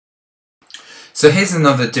So here's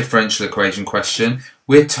another differential equation question.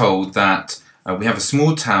 We're told that we have a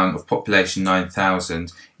small town of population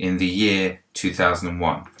 9,000 in the year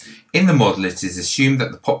 2001. In the model, it is assumed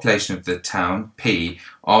that the population of the town, P,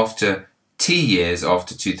 after t years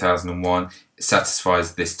after 2001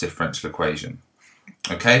 satisfies this differential equation.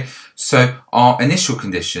 Okay, so our initial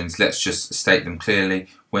conditions, let's just state them clearly.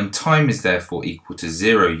 When time is therefore equal to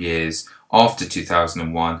 0 years after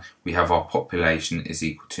 2001, we have our population is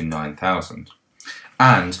equal to 9,000.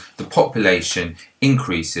 And the population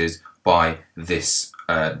increases by this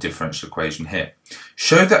differential equation here.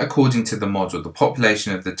 Show that according to the model, the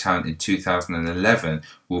population of the town in 2011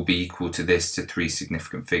 will be equal to this to 3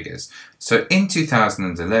 significant figures. So in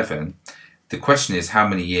 2011, the question is how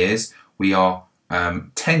many years? We are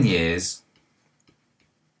 10 years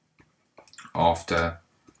after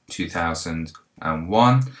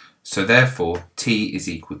 2001, so therefore t is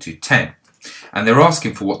equal to 10. And they're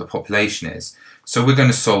asking for what the population is. So we're going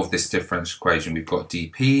to solve this differential equation. We've got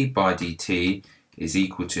dp by dt is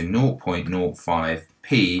equal to 0.05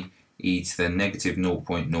 p e to the negative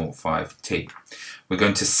 0.05 t. We're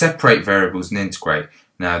going to separate variables and integrate.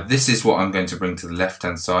 Now this is what I'm going to bring to the left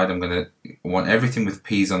hand side. I'm going to want everything with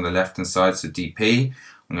p's on the left hand side, so dp.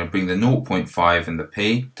 I'm going to bring the 0.5 and the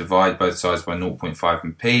p, divide both sides by 0.5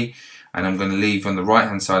 and p, and I'm going to leave on the right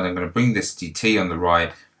hand side, I'm going to bring this dt on the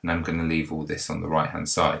right, and I'm going to leave all this on the right hand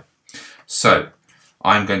side. So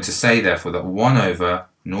I'm going to say therefore that 1 over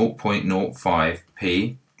 0.05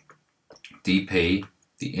 p dp,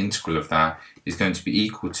 the integral of that, is going to be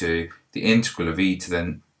equal to the integral of e to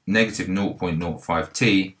the negative 0.05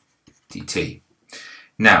 t dt.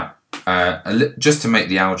 Now, just to make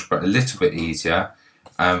the algebra a little bit easier,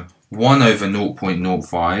 1 over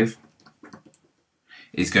 0.05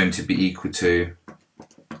 is going to be equal to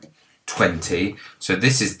 20. So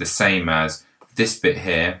this is the same as this bit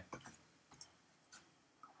here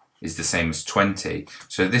is the same as 20.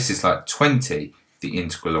 So this is like 20. The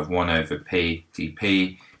integral of 1 over p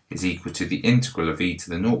dp is equal to the integral of e to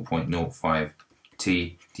the 0.05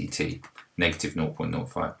 t dt, negative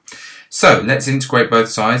 0.05. So let's integrate both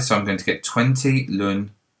sides. So I'm going to get 20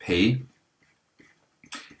 ln p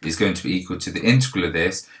is going to be equal to the integral of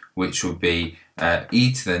this, which will be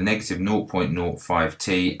e to the negative 0.05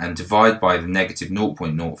 t, and divide by the negative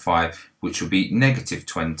 0.05, which will be negative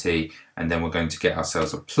 20, and then we're going to get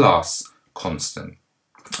ourselves a plus constant.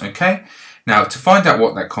 Okay, now to find out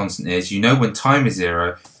what that constant is, you know when time is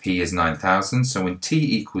 0, p is 9,000, so when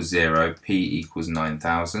t equals 0, p equals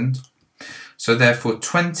 9,000. So therefore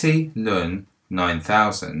 20 ln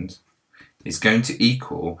 9,000 is going to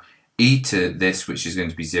equal e to this, which is going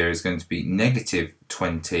to be 0, is going to be negative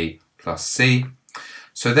 20 plus c.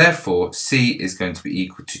 So therefore c is going to be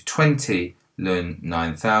equal to 20 ln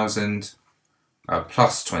 9,000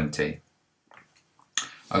 plus 20.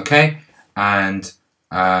 Okay, and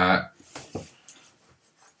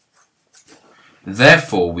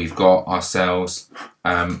therefore we've got ourselves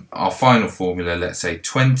our final formula. Let's say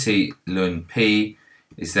 20 ln p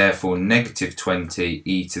is therefore negative 20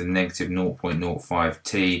 e to the negative 0.05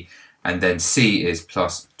 t, and then c is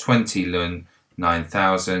plus 20 ln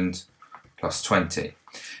 9,000 plus 20.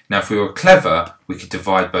 Now if we were clever, we could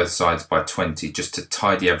divide both sides by 20 just to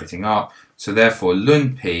tidy everything up. So therefore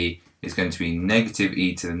ln p is going to be negative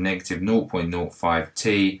e to the negative 0.05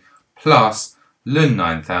 t plus ln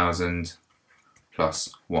 9,000 plus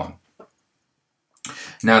 1.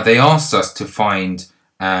 Now they asked us to find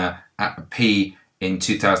p in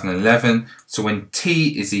 2011, so when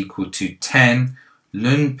t is equal to 10,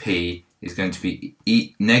 ln p is going to be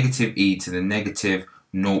negative e to the negative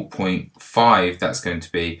 0.5, that's going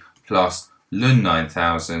to be plus ln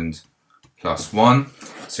 9,000 plus 1.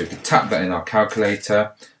 So we can tap that in our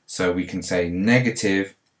calculator, so we can say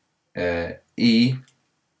negative e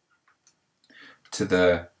to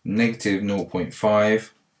the negative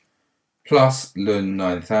 0.5 plus ln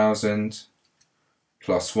 9,000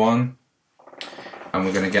 plus 1, and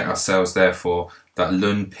we're going to get ourselves therefore that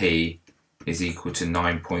ln p is equal to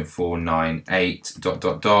 9.498 dot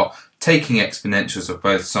dot dot, taking exponentials of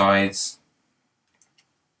both sides.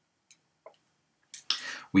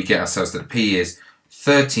 We get ourselves that p is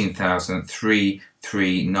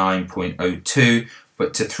 13,339.02,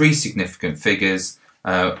 but to 3 significant figures,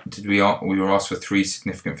 we were asked for 3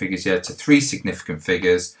 significant figures, yeah, to 3 significant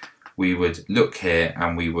figures we would look here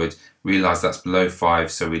and we would realise that's below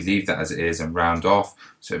 5, so we leave that as it is and round off,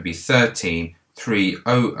 so it would be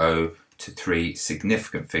 13,300 to 3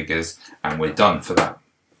 significant figures, and we're done for that.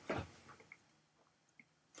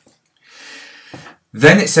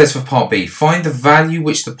 Then it says for part B, find the value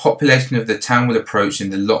which the population of the town will approach in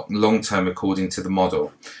the long term according to the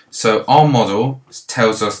model. So our model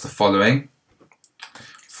tells us the following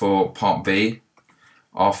for part B.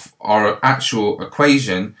 Our actual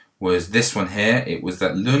equation was this one here. It was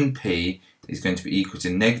that ln p is going to be equal to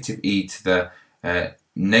negative e to the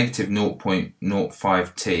negative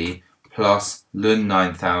 0.05t plus ln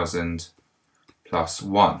 9000 plus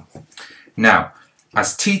 1. Now,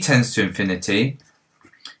 as t tends to infinity,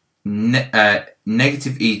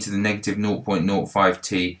 negative e to the negative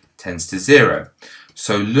 0.05t tends to 0.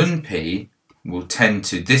 So ln p will tend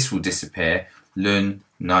to, this will disappear, ln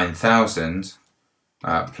 9000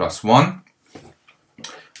 plus 1.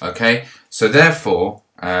 Okay, so therefore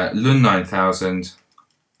ln 9000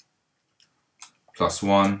 plus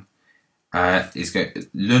 1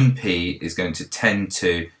 ln p is going to tend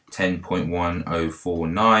to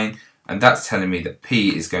 10.1049, and that's telling me that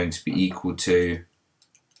p is going to be equal to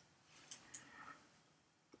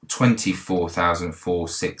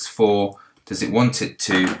 24,464. Does it want it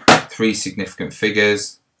to 3 significant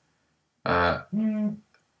figures? And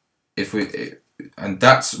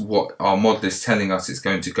that's what our model is telling us it's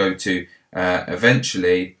going to go to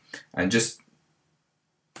eventually. And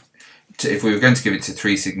if we were going to give it to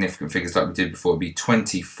 3 significant figures like we did before, it would be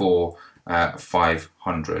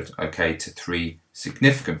 24,500, okay, to 3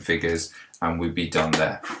 significant figures, and we'd be done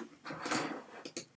there.